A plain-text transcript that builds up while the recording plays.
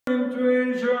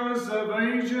ages of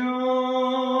ages.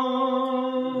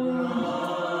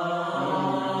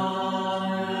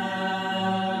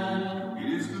 Amen.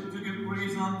 It is good to give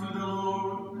praise unto the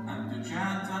Lord, and to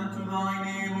chant unto thy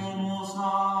name, O Most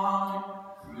High.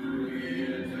 Through the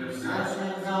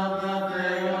intercessions of the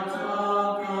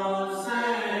Theotokos,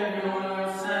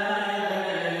 Savior,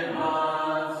 save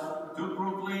us. To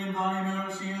proclaim thy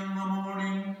mercy in the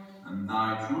morning, and thy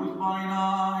truth by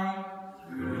night.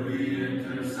 Through the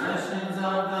intercessions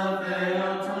of the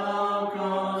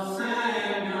Theotokos,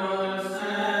 Savior,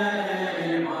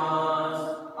 save us.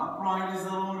 Upright is the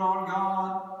Lord our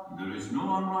God, there is no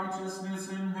unrighteousness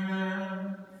in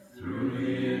him. Through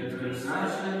the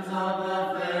intercessions of the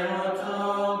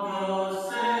Theotokos,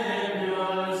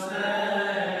 Savior,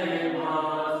 save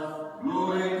us.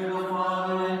 Glory to the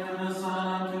Father, and to the Son,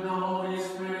 and to the Holy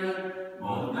Spirit,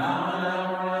 both now and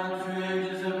ever, and to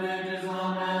ages of ages.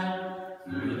 Amen.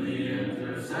 Through the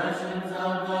intercessions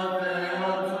of the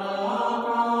Theotokos,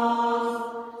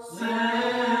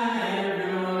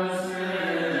 Savior,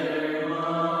 save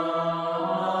us.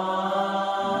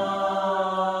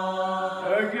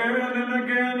 Again and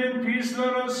again in peace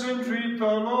let us entreat the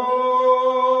Lord.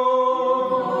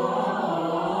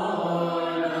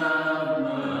 Lord, have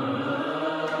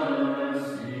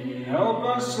mercy. Help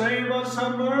us, save us,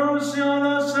 have mercy on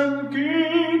us, and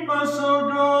keep us, O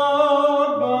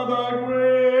God, by thy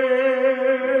grace.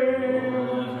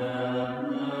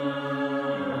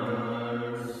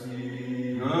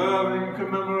 Having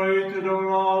commemorated our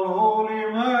all-holy,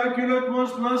 immaculate,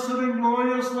 most blessed and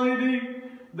glorious Lady,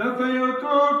 the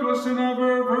Theotokos and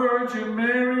ever Virgin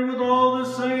Mary with all the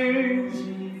saints,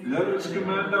 let us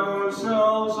commend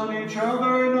ourselves and each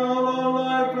other in all our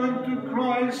life unto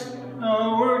Christ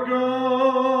our God.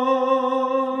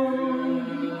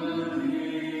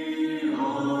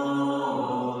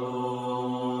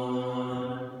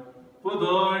 For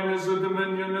thine is the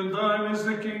dominion, and thine is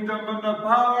the kingdom, and the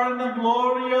power, and the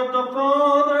glory of the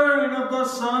Father, and of the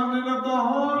Son, and of the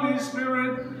Holy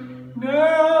Spirit,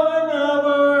 now and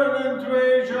ever, and into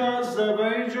ages of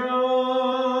ages.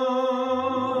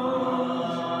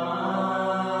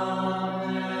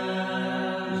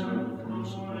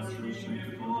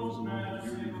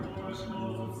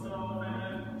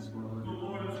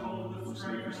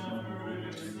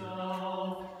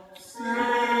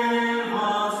 Save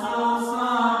us, O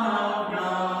Son of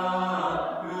God,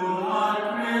 who art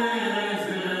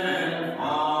risen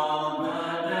from the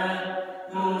dead,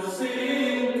 who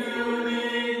sing to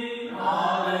thee,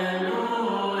 Hallelujah.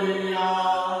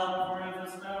 For he hath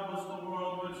established the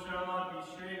world which shall not be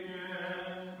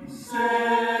shaken.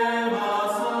 Save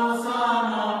us, O Son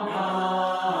of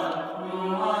God, who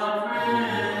art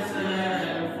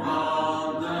risen from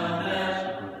the dead,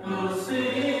 who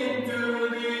sing to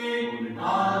thee,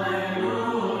 Hallelujah.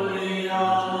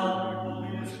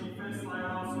 Holiness, confess thy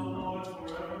house, O Lord,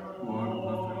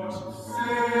 forevermore.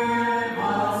 Save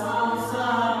us, O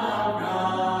Son of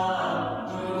God,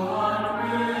 who art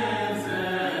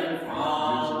risen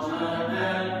from the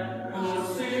dead, who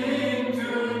sing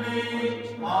to thee,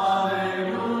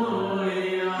 Hallelujah.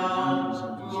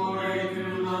 Glory to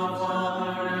the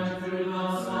Father, and to the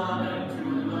Son, and to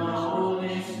the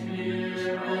Holy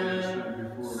Spirit.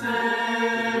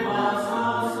 Save us, O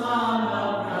Son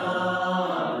of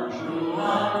God, who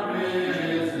art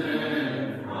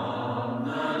risen from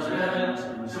the dead,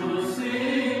 to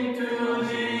sing to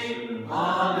thee,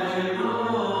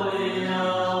 Hallelujah.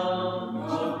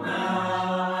 Both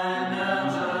now and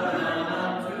ever, and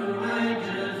unto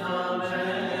ages of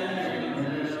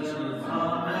ages.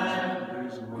 Amen.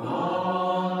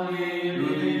 Holy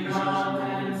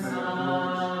begotten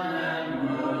Son and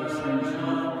Virgin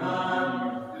of God,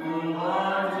 who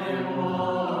art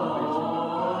immortal,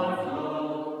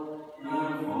 who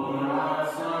for our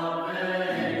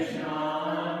salvation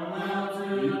will to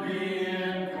be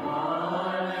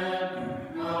incarnate,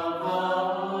 of the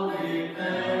Holy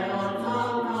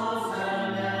Theotokos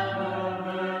and ever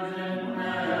Virgin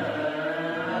Mary,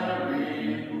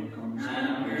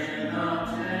 and without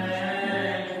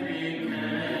change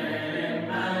became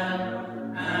man,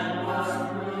 and was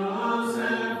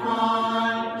crucified,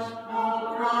 O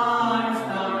Christ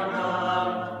our God,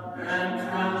 and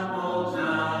trampled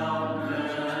down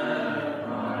death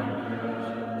by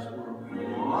death. Who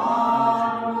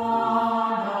art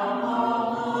one of the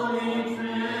Holy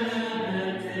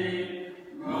Trinity,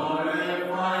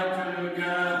 glorified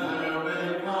together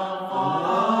with the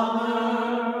Father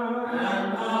and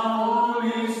the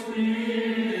Holy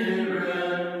Spirit,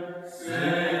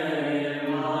 save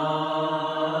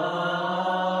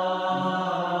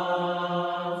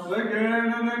us. Again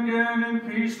and again in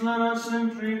peace let us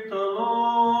entreat the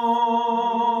Lord.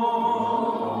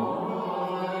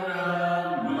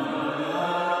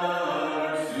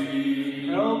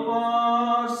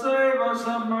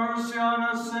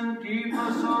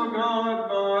 God,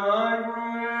 by thy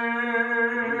grace.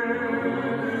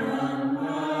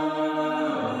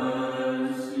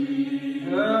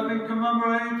 Having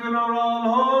commemorated our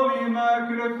all-holy,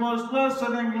 immaculate, most blessed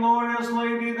and glorious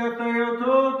Lady, the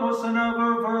Theotokos and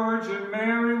ever Virgin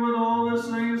Mary, with all the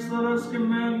saints, let us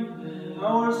commend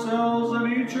ourselves and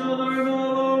each other in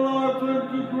all our life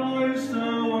unto Christ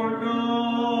our God.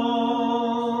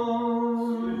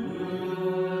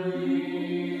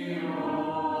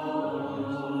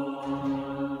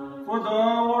 For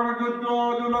thou art a good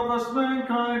God, who lovest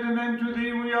mankind, and unto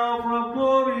thee we offer up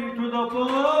glory, to the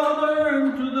Father,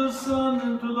 and to the Son,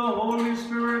 and to the Holy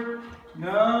Spirit,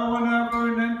 now and ever,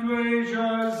 and into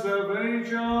ages of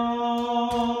ages.